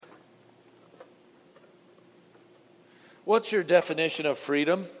What's your definition of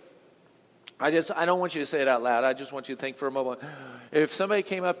freedom? I don't want you to say it out loud. I just want you to think for a moment. If somebody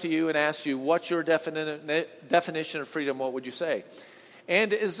came up to you and asked you, what's your definition of freedom, what would you say?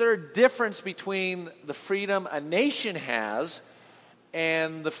 And is there a difference between the freedom a nation has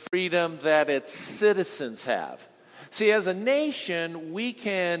and the freedom that its citizens have? See, as a nation, we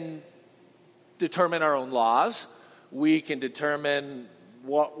can determine our own laws. We can determine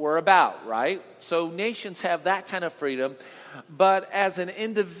what we're about, right? So nations have that kind of freedom. But as an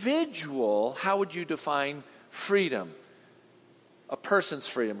individual, how would you define freedom? A person's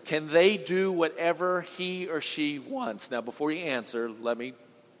freedom. Can they do whatever he or she wants? Now, before you answer, let me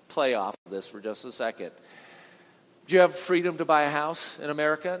play off this for just a second. Do you have freedom to buy a house in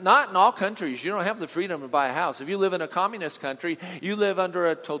America? Not in all countries. You don't have the freedom to buy a house. If you live in a communist country, you live under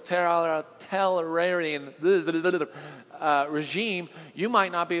a totalitarian regime, you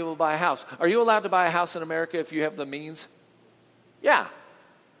might not be able to buy a house. Are you allowed to buy a house in America if you have the means? Yeah.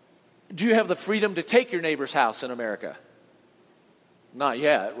 Do you have the freedom to take your neighbor's house in America? Not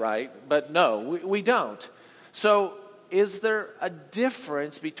yet, right? But no, we don't. So is there a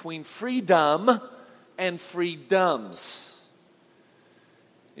difference between freedom and freedoms?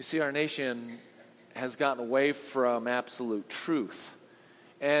 You see, our nation has gotten away from absolute truth.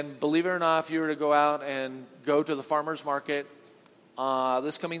 And believe it or not, if you were to go out and go to the farmer's market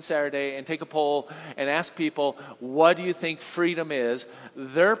this coming Saturday and take a poll and ask people, what do you think freedom is?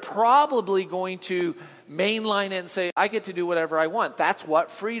 They're probably going to mainline it and say, I get to do whatever I want. That's what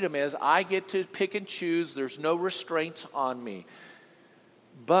freedom is. I get to pick and choose. There's no restraints on me.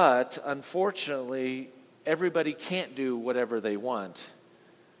 But unfortunately, everybody can't do whatever they want.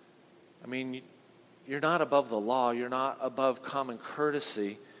 I mean, you're not above the law. You're not above common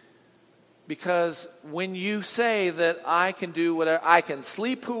courtesy. Because when you say that I can do whatever, I can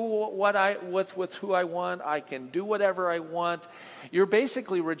sleep with who I want, I can do whatever I want, you're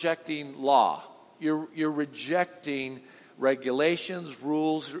basically rejecting law. You're rejecting regulations,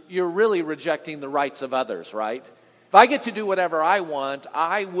 rules. You're really rejecting the rights of others, right? If I get to do whatever I want,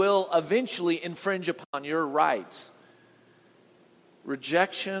 I will eventually infringe upon your rights.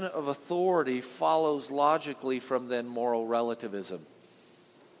 Rejection of authority follows logically from then moral relativism.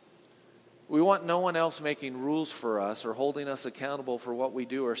 We want no one else making rules for us or holding us accountable for what we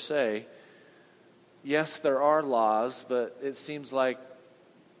do or say. Yes, there are laws, but it seems like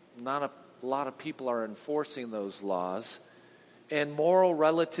not a lot of people are enforcing those laws. And moral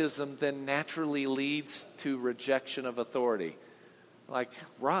relativism then naturally leads to rejection of authority. Like,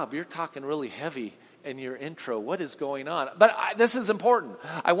 Rob, you're talking really heavy in your intro. What is going on? But this is important.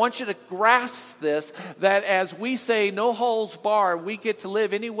 I want you to grasp this, that as we say no holds barred, we get to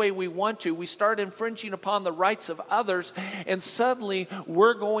live any way we want to. We start infringing upon the rights of others, and suddenly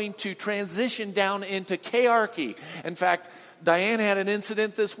we're going to transition down into chaarchy. In fact, Diane had an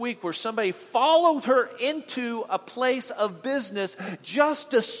incident this week where somebody followed her into a place of business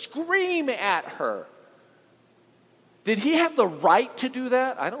just to scream at her. Did he have the right to do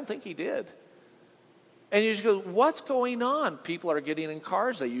that? I don't think he did. And you just go, what's going on? People are getting in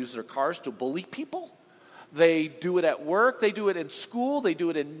cars. They use their cars to bully people. They do it at work. They do it in school. They do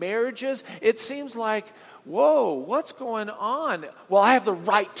it in marriages. It seems like, whoa, what's going on? Well, I have the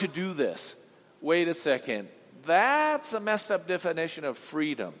right to do this. Wait a second. That's a messed up definition of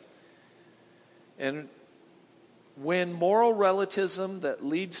freedom. And when moral relativism that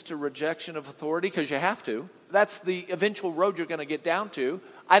leads to rejection of authority, because you have to, that's the eventual road you're going to get down to.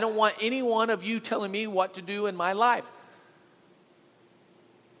 I don't want any one of you telling me what to do in my life.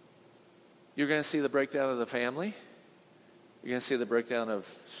 You're going to see the breakdown of the family. You're going to see the breakdown of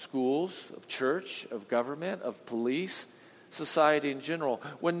schools, of church, of government, of police, society in general.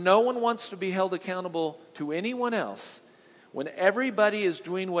 When no one wants to be held accountable to anyone else, when everybody is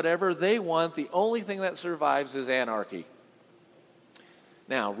doing whatever they want, the only thing that survives is anarchy.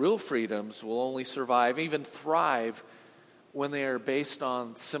 Now, real freedoms will only survive, even thrive, when they are based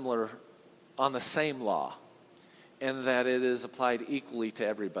on the same law, and that it is applied equally to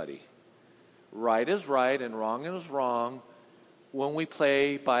everybody. Right is right and wrong is wrong when we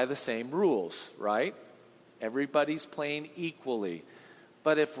play by the same rules, right? Everybody's playing equally.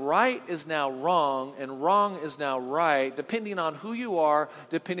 But if right is now wrong and wrong is now right, depending on who you are,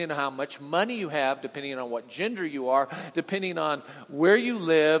 depending on how much money you have, depending on what gender you are, depending on where you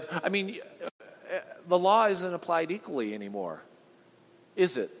live, I mean, the law isn't applied equally anymore,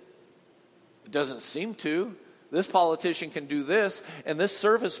 is it? It doesn't seem to. This politician can do this, and this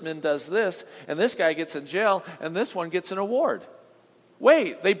serviceman does this, and this guy gets in jail, and this one gets an award.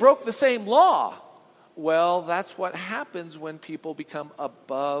 Wait, they broke the same law. Well, that's what happens when people become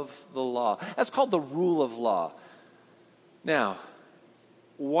above the law. That's called the rule of law. Now,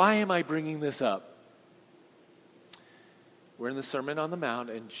 why am I bringing this up? We're in the Sermon on the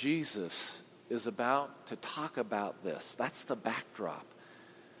Mount, and Jesus is about to talk about this. That's the backdrop.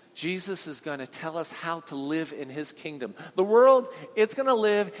 Jesus is going to tell us how to live in his kingdom. The world, it's going to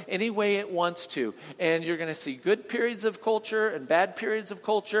live any way it wants to. And you're going to see good periods of culture and bad periods of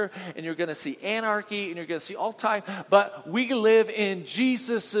culture. And you're going to see anarchy and you're going to see all time. But we live in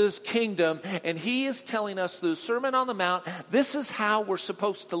Jesus' kingdom. And he is telling us through the Sermon on the Mount, this is how we're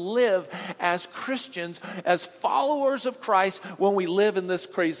supposed to live as Christians, as followers of Christ, when we live in this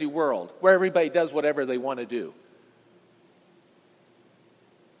crazy world where everybody does whatever they want to do.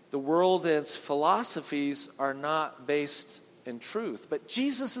 The world and its philosophies are not based in truth, but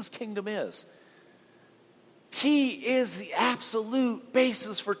Jesus' kingdom is. He is the absolute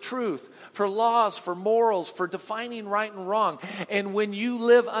basis for truth, for laws, for morals, for defining right and wrong. And when you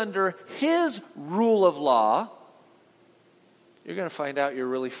live under his rule of law, you're going to find out you're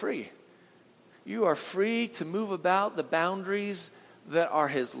really free. You are free to move about the boundaries that are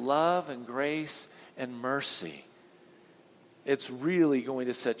his love and grace and mercy. It's really going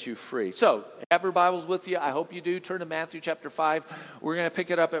to set you free. So, have your Bibles with you. I hope you do. Turn to Matthew chapter 5. We're going to pick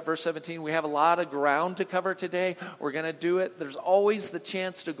it up at verse 17. We have a lot of ground to cover today. We're going to do it. There's always the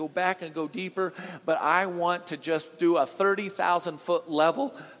chance to go back and go deeper, but I want to just do a 30,000-foot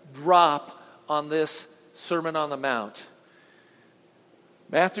level drop on this Sermon on the Mount.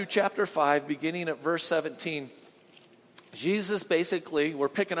 Matthew chapter 5, beginning at verse 17. Jesus basically, we're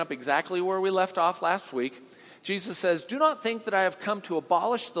picking up exactly where we left off last week. Jesus says, "Do not think that I have come to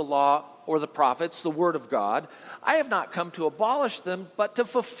abolish the law or the prophets, the word of God. I have not come to abolish them, but to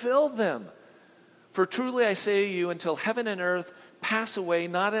fulfill them. For truly I say to you, until heaven and earth pass away,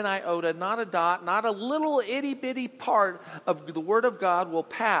 not an iota, not a dot, not a little itty-bitty part of the word of God will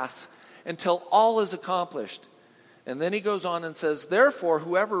pass until all is accomplished." And then he goes on and says, "Therefore,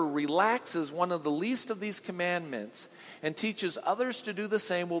 whoever relaxes one of the least of these commandments and teaches others to do the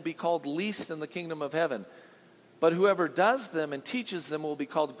same will be called least in the kingdom of heaven. But whoever does them and teaches them will be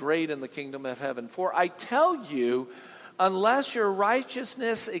called great in the kingdom of heaven. For I tell you, unless your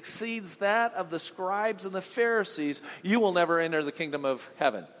righteousness exceeds that of the scribes and the Pharisees, you will never enter the kingdom of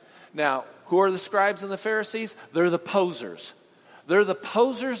heaven." Now, who are the scribes and the Pharisees? They're the posers. They're the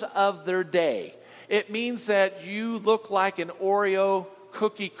posers of their day. It means that you look like an Oreo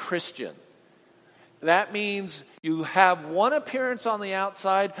cookie Christian. That means you have one appearance on the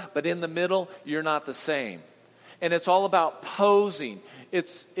outside, but in the middle, you're not the same. And it's all about posing.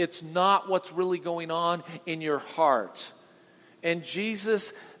 It's not what's really going on in your heart. And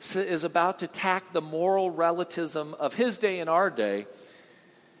Jesus is about to attack the moral relativism of his day and our day,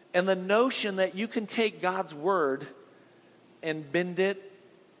 and the notion that you can take God's word and bend it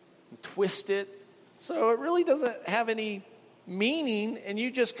and twist it so it really doesn't have any meaning, and you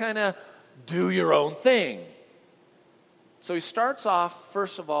just kind of do your own thing. So he starts off,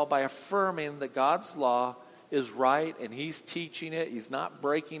 first of all, by affirming that God's law is right, and he's teaching it. He's not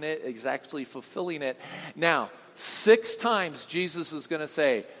breaking it. He's actually fulfilling it. Now, 6 times Jesus is going to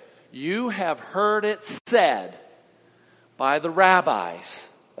say, "You have heard it said by the rabbis."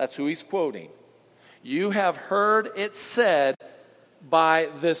 That's who he's quoting. "You have heard it said by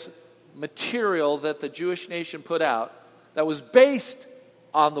this material that the Jewish nation put out that was based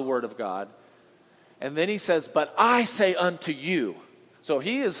on the word of God." And then he says, "But I say unto you." So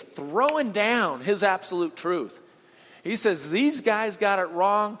he is throwing down his absolute truth. He says, these guys got it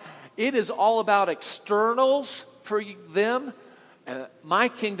wrong. It is all about externals for them. And my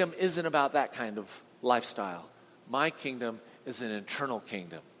kingdom isn't about that kind of lifestyle. My kingdom is an internal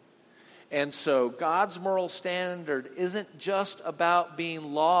kingdom. And so God's moral standard isn't just about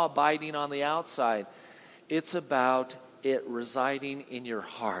being law-abiding on the outside. It's about it residing in your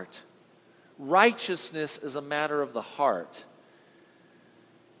heart. Righteousness is a matter of the heart.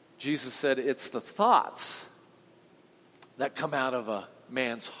 Jesus said it's the thoughts that come out of a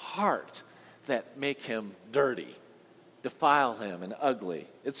man's heart that make him dirty, defile him, and ugly.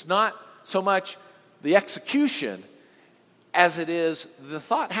 It's not so much the execution as it is the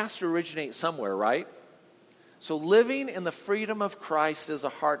thought has to originate somewhere, right? So living in the freedom of Christ is a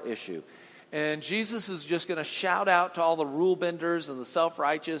heart issue. And Jesus is just going to shout out to all the rule benders and the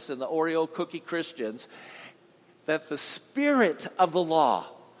self-righteous and the Oreo cookie Christians that the spirit of the law,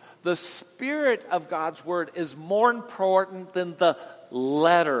 the spirit of God's word is more important than the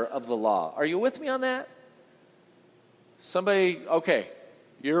letter of the law. Are you with me on that? Somebody, okay,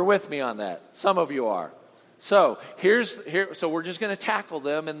 you're with me on that. Some of you are. So so we're just going to tackle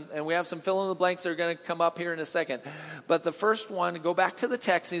them, and we have some fill in the blanks that are going to come up here in a second. But the first one, go back to the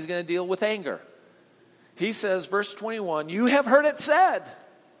text, and he's going to deal with anger. He says, verse 21, you have heard it said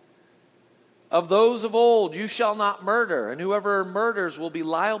of those of old, you shall not murder, and whoever murders will be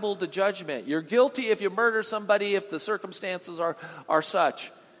liable to judgment. You're guilty if you murder somebody if the circumstances are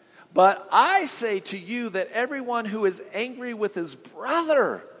such. But I say to you that everyone who is angry with his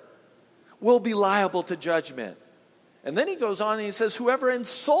brother will be liable to judgment. And then he goes on and he says, whoever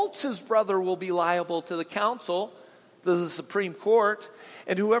insults his brother will be liable to the council, to the Supreme Court,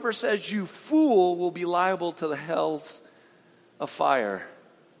 and whoever says you fool will be liable to the hells of fire.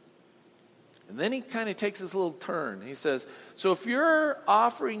 And then he kind of takes this little turn. He says, so if you're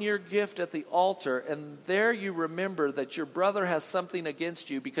offering your gift at the altar and there you remember that your brother has something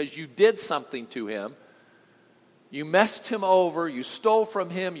against you because you did something to him, you messed him over, you stole from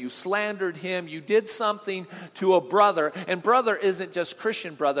him, you slandered him, you did something to a brother, and brother isn't just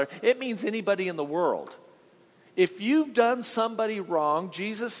Christian brother, it means anybody in the world. If you've done somebody wrong,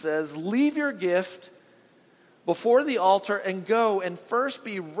 Jesus says, leave your gift before the altar and go and first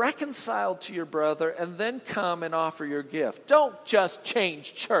be reconciled to your brother and then come and offer your gift. Don't just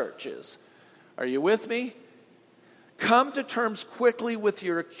change churches. Are you with me? Come to terms quickly with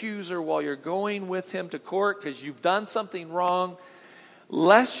your accuser while you're going with him to court because you've done something wrong,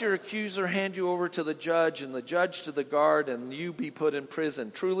 lest your accuser hand you over to the judge and the judge to the guard and you be put in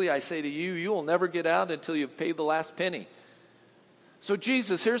prison. Truly, I say to you, you will never get out until you've paid the last penny. So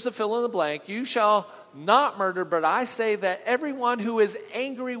Jesus, here's the fill in the blank. You shall not murder, but I say that everyone who is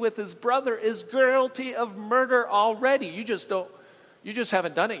angry with his brother is guilty of murder already. You just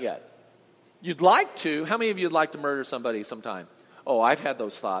haven't done it yet. You'd like to. How many of you would like to murder somebody sometime? Oh, I've had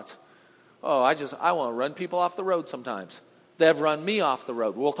those thoughts. Oh, I want to run people off the road sometimes. They've run me off the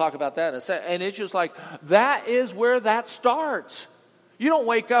road. We'll talk about that in a second. And it's just like, that is where that starts. You don't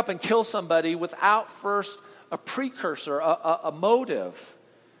wake up and kill somebody without first a precursor, a motive.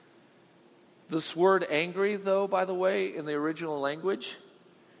 This word angry, though, by the way, in the original language,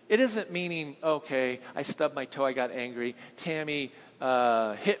 it isn't meaning, okay, I stubbed my toe, I got angry. Tammy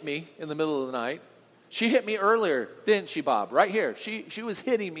hit me in the middle of the night. She hit me earlier, didn't she, Bob? Right here. She was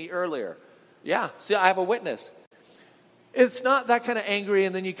hitting me earlier. Yeah, see, I have a witness. It's not that kind of angry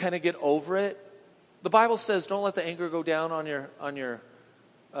and then you kind of get over it. The Bible says don't let the anger go down on your anger.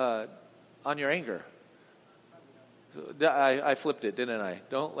 I flipped it, didn't I?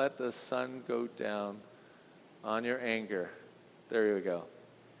 Don't let the sun go down on your anger. There you go.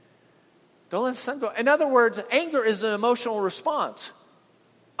 Don't let the sun go. In other words, anger is an emotional response.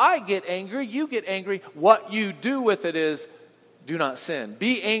 I get angry, you get angry. What you do with it is do not sin.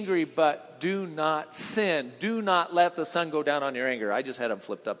 Be angry, but do not sin. Do not let the sun go down on your anger. I just had them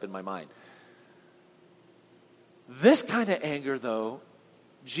flipped up in my mind. This kind of anger, though,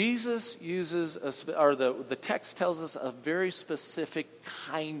 Jesus uses, the text tells us a very specific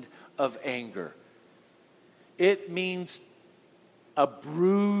kind of anger. It means a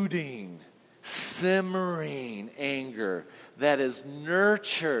brooding, simmering anger that is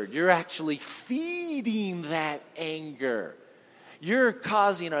nurtured. You're actually feeding that anger. You're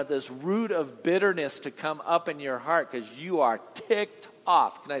causing this root of bitterness to come up in your heart because you are ticked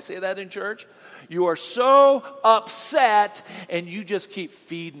off. Can I say that in church? You are so upset and you just keep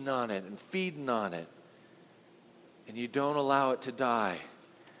feeding on it and feeding on it. And you don't allow it to die.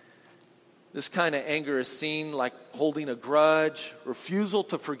 This kind of anger is seen like holding a grudge, refusal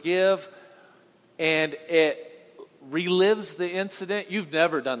to forgive, and it relives the incident. You've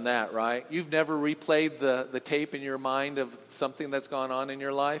never done that, right? You've never replayed the tape in your mind of something that's gone on in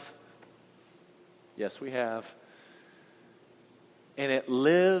your life? Yes, we have. And it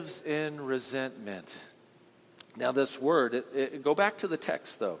lives in resentment. Now this word, go back to the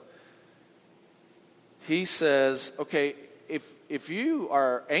text though. He says, okay, if you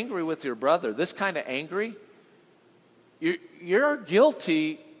are angry with your brother, this kind of angry, you're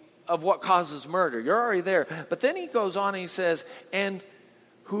guilty of what causes murder. You're already there. But then he goes on and he says, and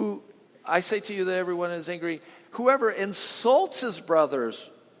who, I say to you that everyone is angry, whoever insults his brothers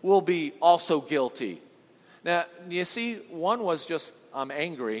will be also guilty. Now, you see, one was just, I'm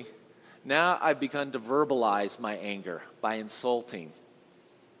angry. Now I've begun to verbalize my anger by insulting.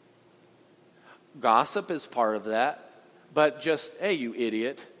 Gossip is part of that, but just, hey, you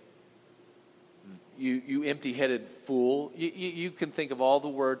idiot. You empty-headed fool. You can think of all the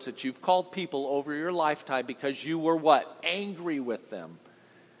words that you've called people over your lifetime because you were what? Angry with them.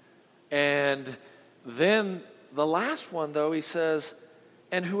 And then the last one, though, he says,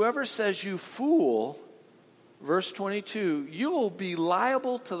 and whoever says you fool, verse 22, you will be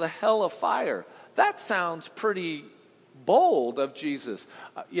liable to the hell of fire. That sounds pretty bold of Jesus.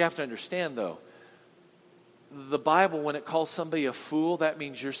 You have to understand, though, the Bible, when it calls somebody a fool, that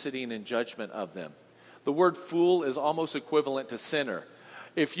means you're sitting in judgment of them. The word fool is almost equivalent to sinner.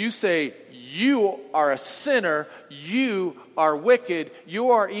 If you say, you are a sinner, you are wicked,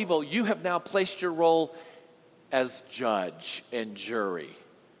 you are evil, you have now placed your role as judge and jury.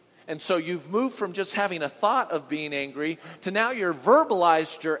 And so you've moved from just having a thought of being angry to now you're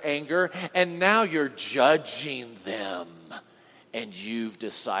verbalized your anger and now you're judging them. And you've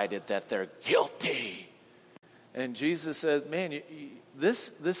decided that they're guilty. And Jesus said, man, this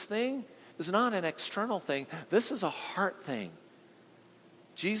thing is not an external thing. This is a heart thing.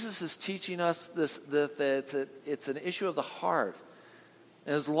 Jesus is teaching us that it's an issue of the heart.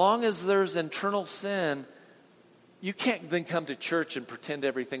 And as long as there's internal sin, you can't then come to church and pretend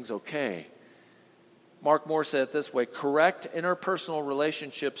everything's okay. Mark Moore said it this way: correct interpersonal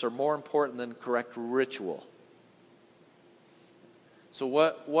relationships are more important than correct ritual. So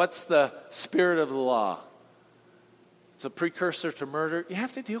what's the spirit of the law? It's a precursor to murder. You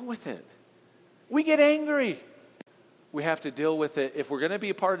have to deal with it. We get angry. We have to deal with it. If we're going to be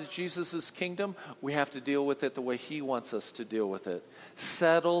a part of Jesus' kingdom, we have to deal with it the way he wants us to deal with it.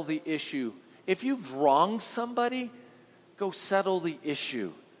 Settle the issue. If you've wronged somebody, go settle the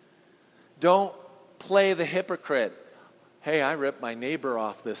issue. Don't play the hypocrite. Hey, I ripped my neighbor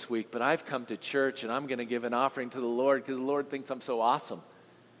off this week, but I've come to church and I'm going to give an offering to the Lord because the Lord thinks I'm so awesome.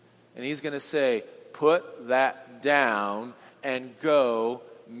 And he's going to say, put that down and go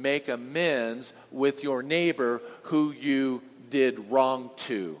make amends with your neighbor who you did wrong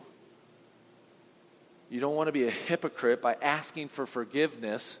to. You don't want to be a hypocrite by asking for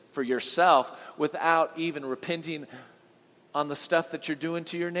forgiveness for yourself without even repenting on the stuff that you're doing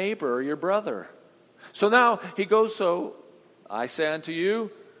to your neighbor or your brother. So now he goes, so I say unto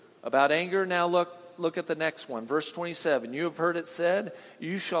you about anger. Now look at the next one. Verse 27. You have heard it said,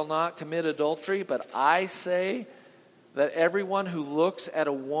 you shall not commit adultery, but I say that everyone who looks at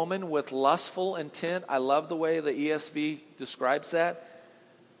a woman with lustful intent, I love the way the ESV describes that,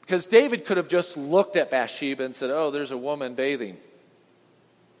 because David could have just looked at Bathsheba and said, oh, there's a woman bathing.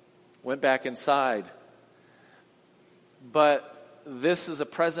 Went back inside. But this is a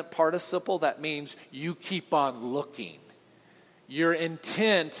present participle. That means you keep on looking. Your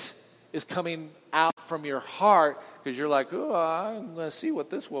intent is coming out from your heart because you're like, oh, I'm going to see what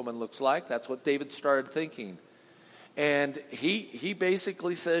this woman looks like. That's what David started thinking. And he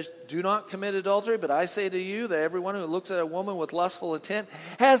basically says, do not commit adultery, but I say to you that everyone who looks at a woman with lustful intent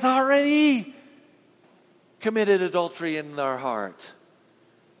has already committed adultery in their heart.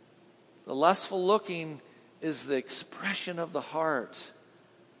 The lustful looking is the expression of the heart.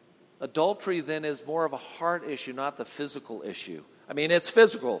 Adultery then is more of a heart issue, not the physical issue. I mean, it's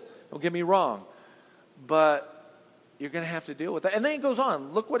physical, don't get me wrong, but you're going to have to deal with that. And then he goes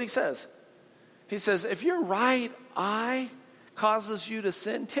on, look what he says. He says, if your right eye causes you to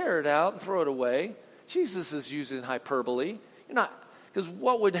sin, tear it out and throw it away. Jesus is using hyperbole. Because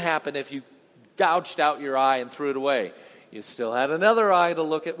what would happen if you gouged out your eye and threw it away? You still had another eye to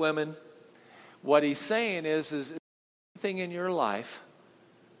look at women. What he's saying is anything in your life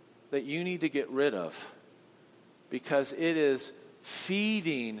that you need to get rid of because it is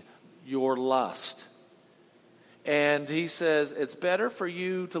feeding your lust. And he says, it's better for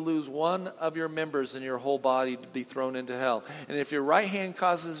you to lose one of your members than your whole body to be thrown into hell. And if your right hand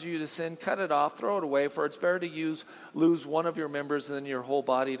causes you to sin, cut it off, throw it away, for it's better to lose one of your members than your whole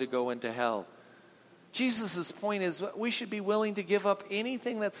body to go into hell. Jesus' point is we should be willing to give up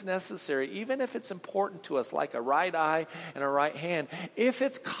anything that's necessary, even if it's important to us, like a right eye and a right hand, if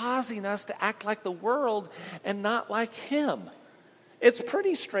it's causing us to act like the world and not like him. It's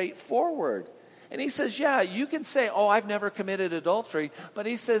pretty straightforward. And he says, yeah, you can say, oh, I've never committed adultery. But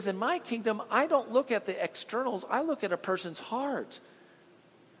he says, in my kingdom, I don't look at the externals. I look at a person's heart.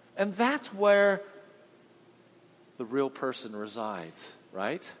 And that's where the real person resides,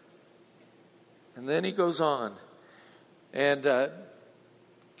 right? And then he goes on. And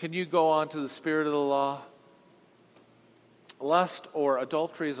can you go on to the spirit of the law? Lust or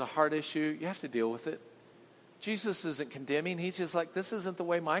adultery is a heart issue. You have to deal with it. Jesus isn't condemning. He's just like, this isn't the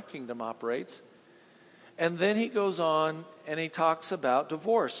way my kingdom operates. And then he goes on and he talks about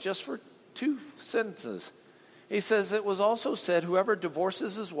divorce, just for 2 sentences. He says, it was also said, whoever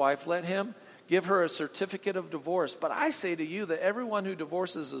divorces his wife, let him give her a certificate of divorce. But I say to you that everyone who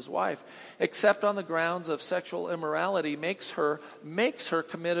divorces his wife, except on the grounds of sexual immorality, makes her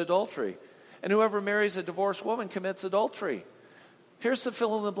commit adultery. And whoever marries a divorced woman commits adultery. Here's the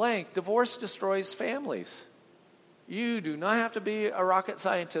fill in the blank. Divorce destroys families. You do not have to be a rocket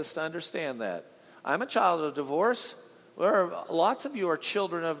scientist to understand that. I'm a child of divorce. Lots of you are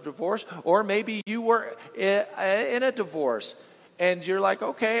children of divorce, or maybe you were in a divorce. And you're like,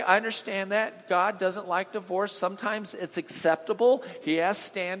 okay, I understand that. God doesn't like divorce. Sometimes it's acceptable. He has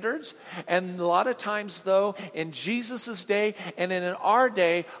standards. And a lot of times, though, in Jesus' day and in our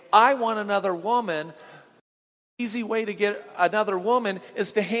day, I want another woman. Easy way to get another woman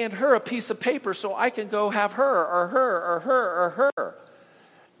is to hand her a piece of paper so I can go have her or her or her or her.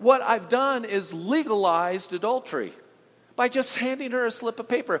 What I've done is legalized adultery by just handing her a slip of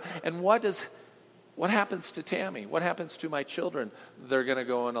paper. And what happens to Tammy? What happens to my children? They're going to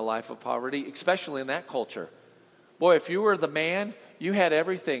go in a life of poverty, especially in that culture. Boy, if you were the man, you had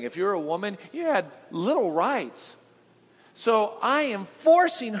everything. If you were a woman, you had little rights. So I am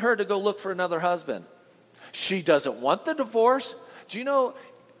forcing her to go look for another husband. She doesn't want the divorce. Do you know,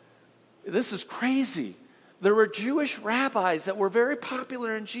 this is crazy. There were Jewish rabbis that were very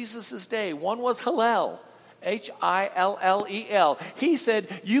popular in Jesus' day. One was Hillel, Hillel. He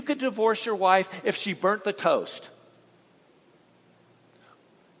said you could divorce your wife if she burnt the toast.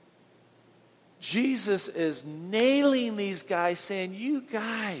 Jesus is nailing these guys, saying, you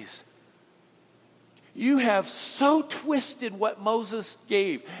guys, you have so twisted what Moses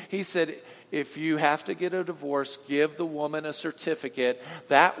gave. He said, if you have to get a divorce, give the woman a certificate.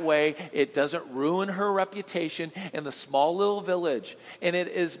 That way, it doesn't ruin her reputation in the small little village. And it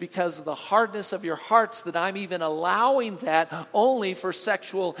is because of the hardness of your hearts that I'm even allowing that only for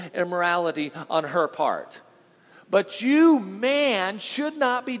sexual immorality on her part. But you, man, should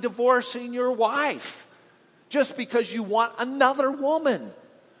not be divorcing your wife just because you want another woman.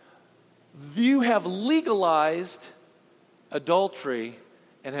 You have legalized adultery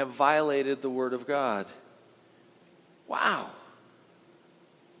and have violated the word of God. Wow.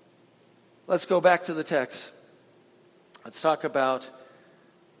 Let's go back to the text. Let's talk about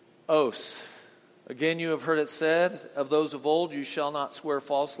oaths. Again, you have heard it said of those of old, you shall not swear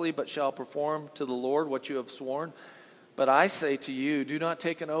falsely, but shall perform to the Lord what you have sworn. But I say to you, do not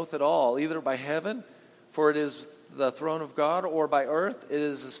take an oath at all, either by heaven, for it is the throne of God, or by earth, it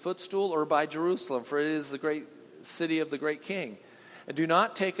is his footstool, or by Jerusalem, for it is the great city of the great king. And do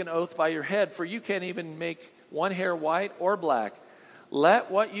not take an oath by your head, for you can't even make one hair white or black.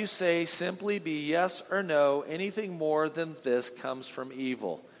 Let what you say simply be yes or no. Anything more than this comes from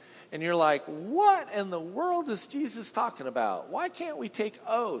evil. And you're like, what in the world is Jesus talking about? Why can't we take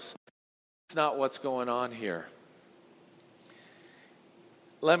oaths? It's not what's going on here.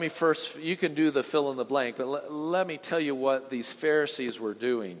 Let me first, you can do the fill in the blank, but let me tell you what these Pharisees were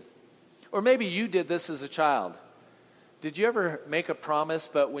doing. Or maybe you did this as a child. Did you ever make a promise,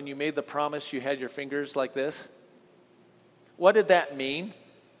 but when you made the promise, you had your fingers like this? What did that mean?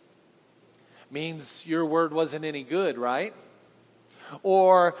 Means your word wasn't any good, right?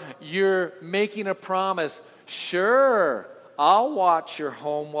 Or you're making a promise, sure, I'll watch your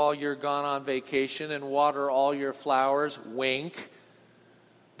home while you're gone on vacation and water all your flowers, wink.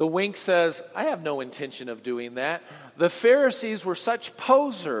 The wink says, I have no intention of doing that. The Pharisees were such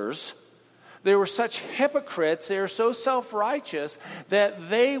posers. They were such hypocrites, they were so self-righteous that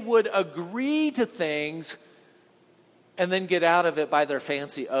they would agree to things and then get out of it by their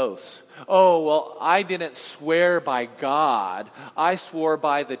fancy oaths. Oh, well, I didn't swear by God. I swore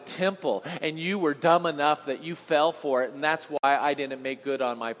by the temple, and you were dumb enough that you fell for it, and that's why I didn't make good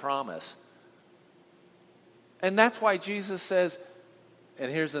on my promise. And that's why Jesus says,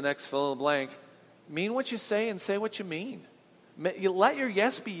 and here's the next fill in the blank, mean what you say and say what you mean. Let your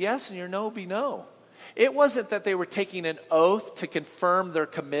yes be yes and your no be no. It wasn't that they were taking an oath to confirm their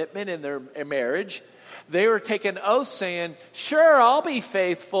commitment in their marriage. They were taking an oath saying, sure, I'll be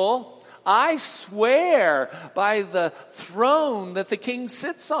faithful. I swear by the throne that the king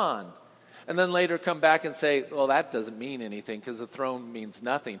sits on. And then later come back and say, well, that doesn't mean anything because the throne means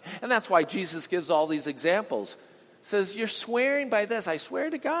nothing. And that's why Jesus gives all these examples. Says, you're swearing by this. I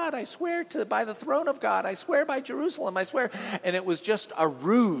swear to God. I swear by the throne of God. I swear by Jerusalem. I swear. And it was just a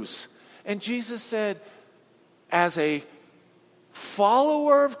ruse. And Jesus said, as a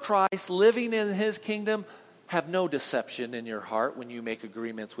follower of Christ living in his kingdom, have no deception in your heart when you make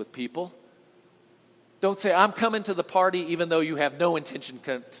agreements with people. Don't say, I'm coming to the party even though you have no intention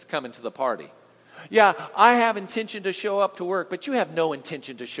to come into the party. Yeah, I have intention to show up to work, but you have no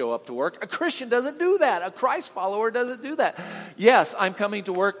intention to show up to work. A Christian doesn't do that. A Christ follower doesn't do that. Yes, I'm coming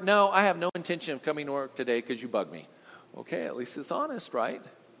to work. No, I have no intention of coming to work today because you bug me. Okay, at least it's honest, right?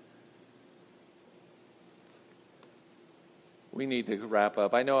 We need to wrap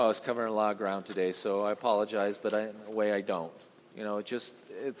up. I know I was covering a lot of ground today, so I apologize, but in a way I don't. You know, it's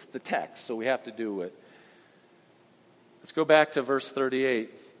the text, so we have to do it. Let's go back to verse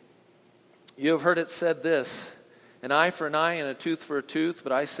 38. You have heard it said this, an eye for an eye and a tooth for a tooth,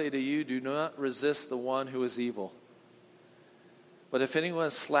 but I say to you, do not resist the one who is evil. But if anyone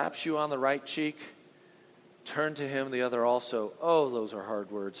slaps you on the right cheek, turn to him the other also. Oh, those are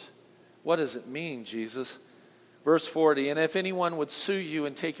hard words. What does it mean, Jesus? Verse 40, and if anyone would sue you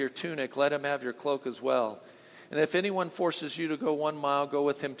and take your tunic, let him have your cloak as well. And if anyone forces you to go 1 mile, go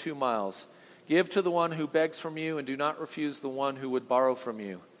with him 2 miles. Give to the one who begs from you, and do not refuse the one who would borrow from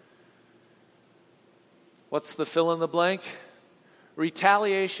you. What's the fill in the blank?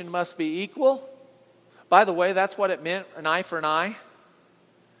 Retaliation must be equal. By the way, that's what it meant, an eye for an eye.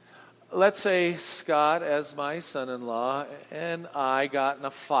 Let's say Scott, as my son-in-law, and I got in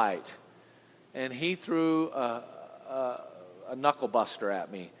a fight. And he threw a knuckle buster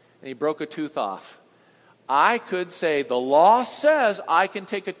at me. And he broke a tooth off. I could say, the law says I can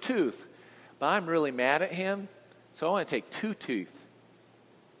take a tooth. But I'm really mad at him, so I want to take 2 teeth.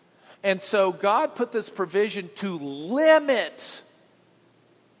 And so God put this provision to limit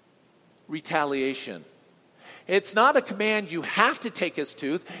retaliation. It's not a command you have to take his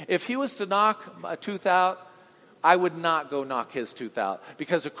tooth. If he was to knock a tooth out, I would not go knock his tooth out.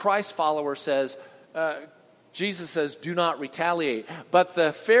 Because a Christ follower says, Jesus says, do not retaliate. But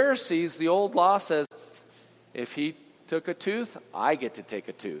the Pharisees, the old law says, if he took a tooth, I get to take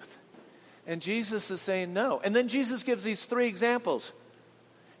a tooth. And Jesus is saying no. And then Jesus gives these 3 examples.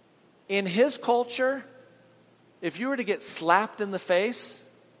 In his culture, if you were to get slapped in the face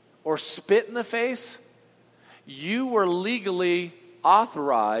or spit in the face, you were legally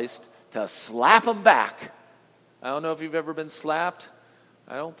authorized to slap them back. I don't know if you've ever been slapped.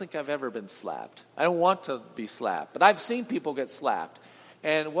 I don't think I've ever been slapped. I don't want to be slapped, but I've seen people get slapped.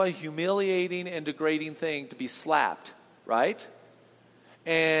 And what a humiliating and degrading thing to be slapped, right?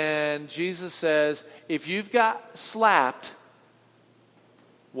 And Jesus says, if you've got slapped,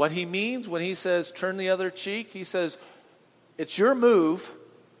 what he means when he says turn the other cheek, he says, it's your move.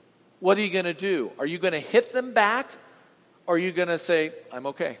 What are you going to do? Are you going to hit them back? Or are you going to say, I'm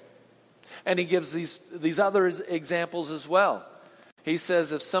okay? And he gives these other examples as well. He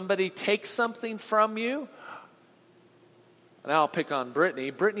says, if somebody takes something from you, and I'll pick on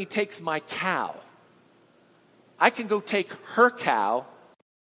Brittany. Brittany takes my cow. I can go take her cow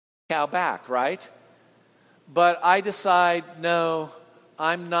back, right? But I decide, no,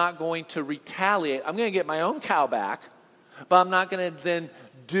 I'm not going to retaliate. I'm going to get my own cow back, but I'm not going to then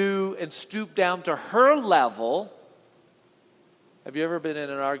do and stoop down to her level. Have you ever been in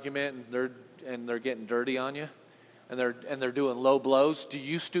an argument and they're getting dirty on you? And they're doing low blows? Do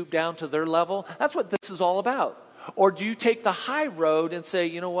you stoop down to their level? That's what this is all about. Or do you take the high road and say,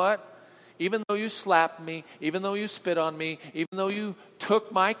 you know what? Even though you slapped me, even though you spit on me, even though you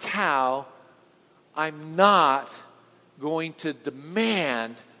took my cow, I'm not going to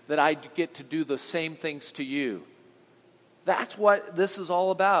demand that I get to do the same things to you. That's what this is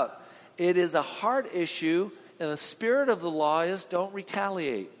all about. It is a hard issue, and the spirit of the law is don't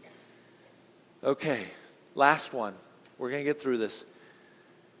retaliate. Okay, last one. We're going to get through this.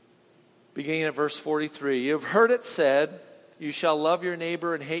 Beginning at verse 43. You have heard it said, you shall love your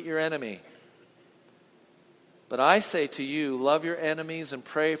neighbor and hate your enemy. But I say to you, love your enemies and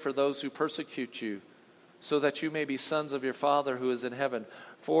pray for those who persecute you, so that you may be sons of your Father who is in heaven.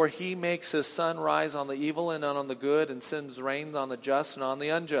 For he makes his sun rise on the evil and on the good, and sends rain on the just and on the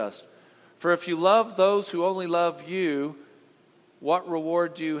unjust. For if you love those who only love you, what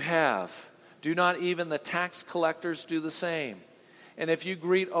reward do you have? Do not even the tax collectors do the same? And if you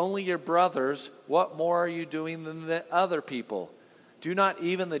greet only your brothers, what more are you doing than the other people? Do not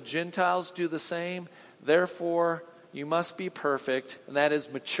even the Gentiles do the same? Therefore, you must be perfect, and that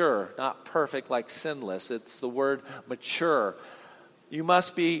is mature, not perfect like sinless. It's the word mature. You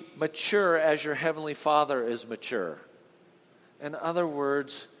must be mature as your heavenly Father is mature. In other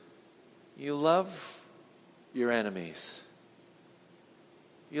words, you love your enemies.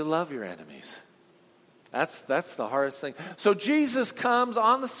 You love your enemies. That's the hardest thing. So Jesus comes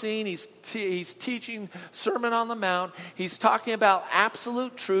on the scene. He's teaching Sermon on the Mount. He's talking about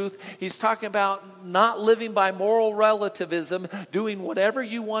absolute truth. He's talking about not living by moral relativism, doing whatever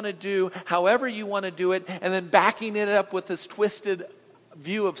you want to do, however you want to do it, and then backing it up with this twisted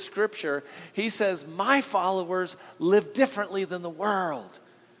view of Scripture. He says, my followers live differently than the world.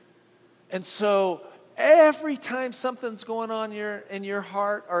 And so every time something's going on in your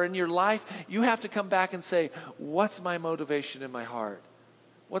heart or in your life, you have to come back and say, what's my motivation in my heart?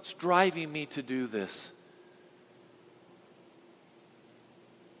 What's driving me to do this?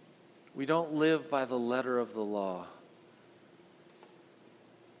 We don't live by the letter of the law.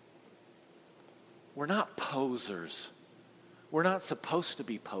 We're not posers. We're not supposed to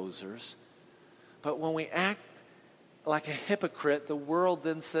be posers. But when we act like a hypocrite, the world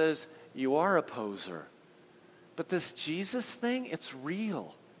then says, you are a poser. But this Jesus thing, it's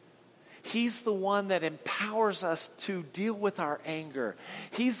real. He's the one that empowers us to deal with our anger.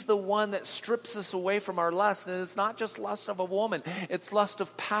 He's the one that strips us away from our lust. And it's not just lust of a woman. It's lust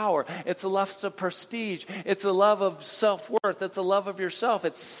of power. It's a lust of prestige. It's a love of self-worth. It's a love of yourself.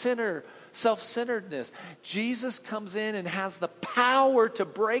 It's self-centeredness. Jesus comes in and has the power to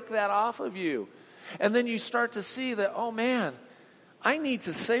break that off of you. And then you start to see that, oh man, I need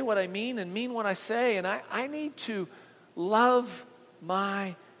to say what I mean and mean what I say. And I need to love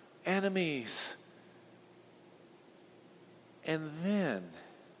my enemies. And then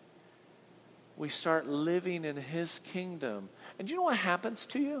we start living in His kingdom. And you know what happens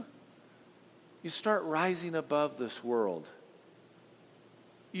to you? You start rising above this world.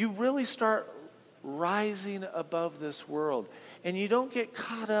 You really start rising above this world. And you don't get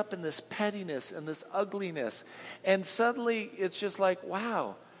caught up in this pettiness and this ugliness. And suddenly it's just like,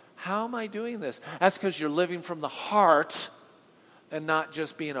 wow, how am I doing this? That's because you're living from the heart and not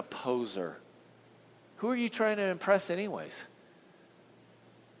just being a poser. Who are you trying to impress anyways?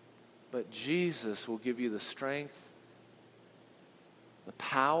 But Jesus will give you the strength, the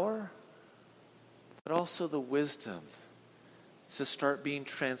power, but also the wisdom to start being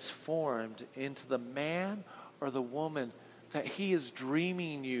transformed into the man or the woman that He is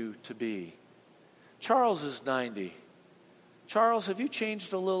dreaming you to be. Charles is 90. Charles, have you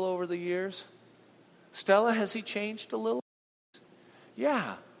changed a little over the years? Stella, has he changed a little?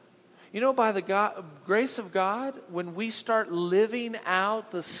 Yeah. You know, by the grace of God, when we start living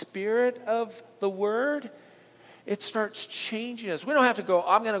out the spirit of the Word, it starts changing us. We don't have to go,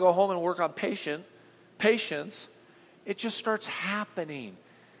 I'm going to go home and work on patience. It just starts happening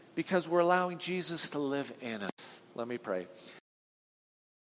because we're allowing Jesus to live in us. Let me pray.